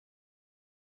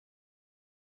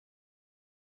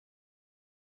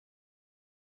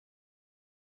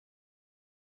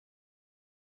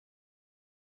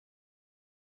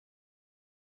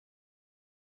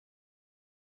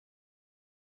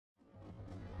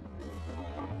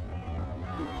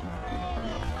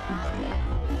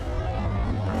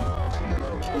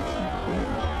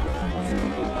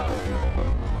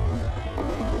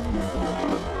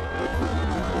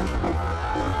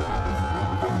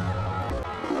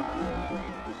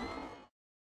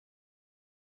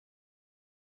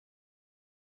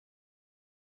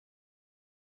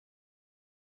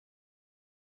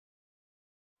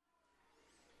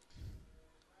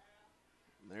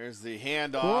There's the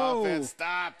handoff and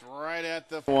stopped right at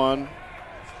the one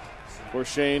for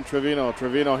Shane Trevino.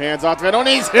 Trevino hands off to Trevino, and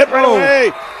he's hit right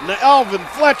away. Alvin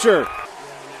Fletcher.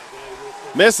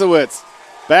 Misowitz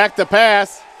back to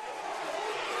pass.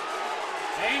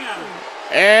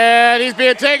 And he's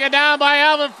being taken down by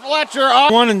Alvin Fletcher.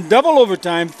 One in double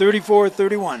overtime,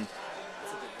 34-31.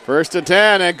 1st and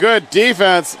 10, and good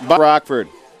defense by Rockford.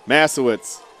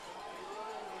 Masowitz.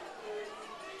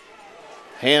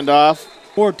 Handoff.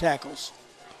 4 tackles.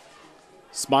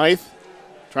 Smythe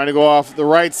trying to go off the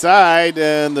right side,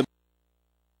 and the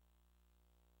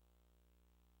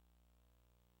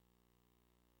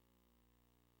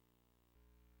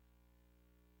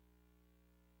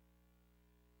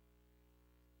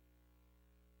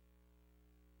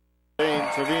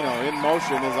Trevino in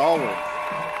motion is Allward.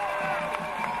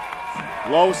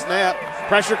 Low snap.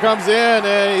 Pressure comes in,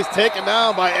 and he's taken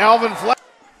down by Alvin Fletcher.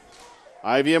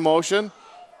 Ivy in motion.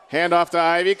 Hand off to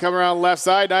Ivy. Come around left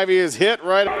side. Ivy is hit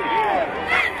right.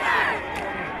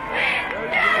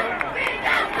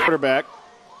 Quarterback.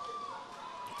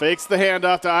 Fakes the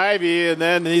handoff to Ivy, and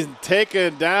then he's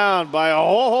taken down by a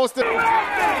whole host of.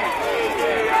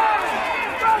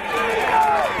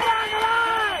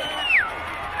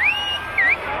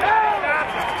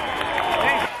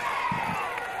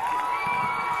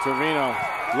 Trevino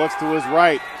looks to his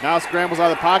right. Now scrambles out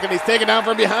of the pocket. He's taken down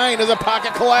from behind as the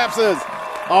pocket collapses.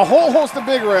 A whole host of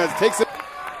big reds takes it.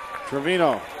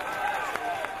 Trevino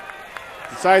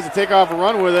decides to take off a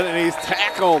run with it, and he's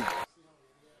tackled.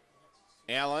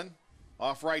 Allen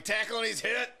off right tackle, and he's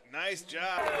hit. Nice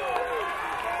job.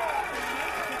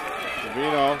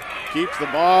 Trevino keeps the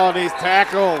ball, and he's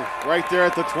tackled right there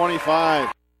at the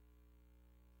 25.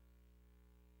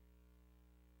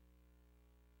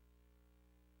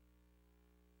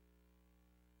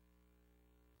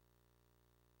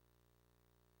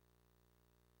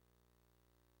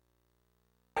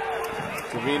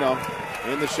 Trevino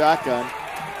in the shotgun,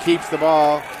 keeps the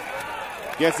ball,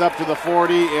 gets up to the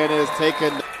 40, and is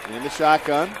taken in the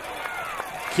shotgun.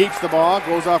 Keeps the ball,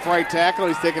 goes off right tackle.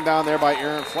 He's taken down there by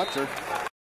Alvin Fletcher.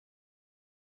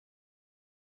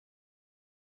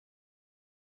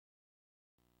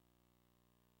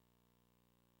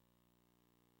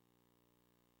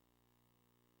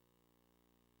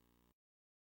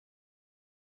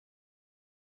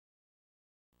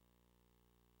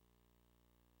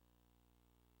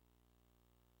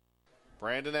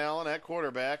 Brandon Allen at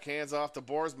quarterback, hands off to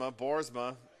Boersma.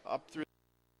 Boersma up through.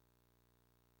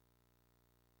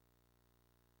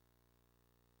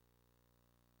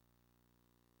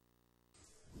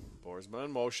 Boersma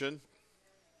in motion.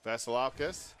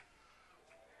 Vasilakis.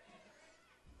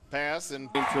 Pass and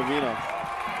Trevino.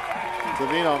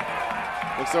 Trevino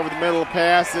looks over the middle.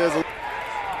 Pass is.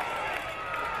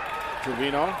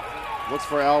 Trevino looks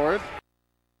for Allward.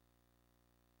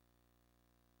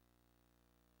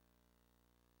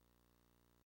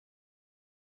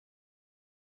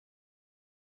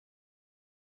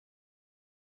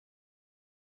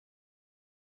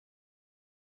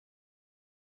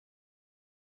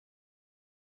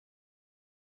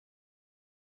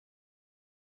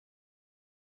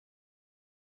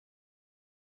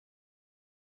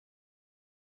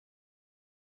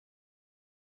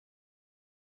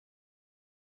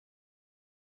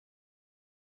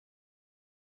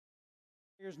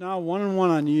 Here's now 1-1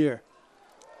 on the year.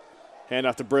 Hand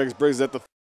off to Briggs. Briggs at the.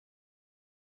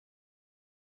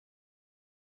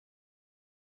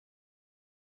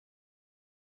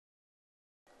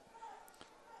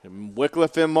 And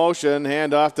Wycliffe in motion.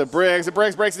 Hand off to Briggs. And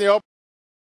Briggs breaks in the open.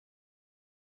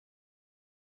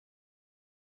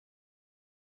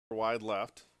 Wide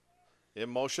left.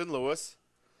 In motion, Lewis.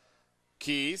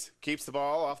 Keys keeps the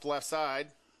ball off the left side.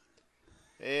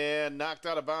 And knocked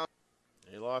out of bounds.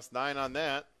 He lost 9 on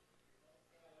that.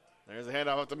 There's a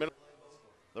handoff up the middle.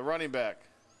 The running back.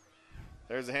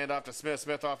 There's a handoff to Smith.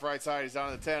 Smith off right side. He's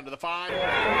down to the 10, to the 5. There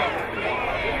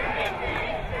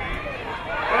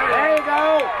you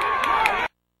go.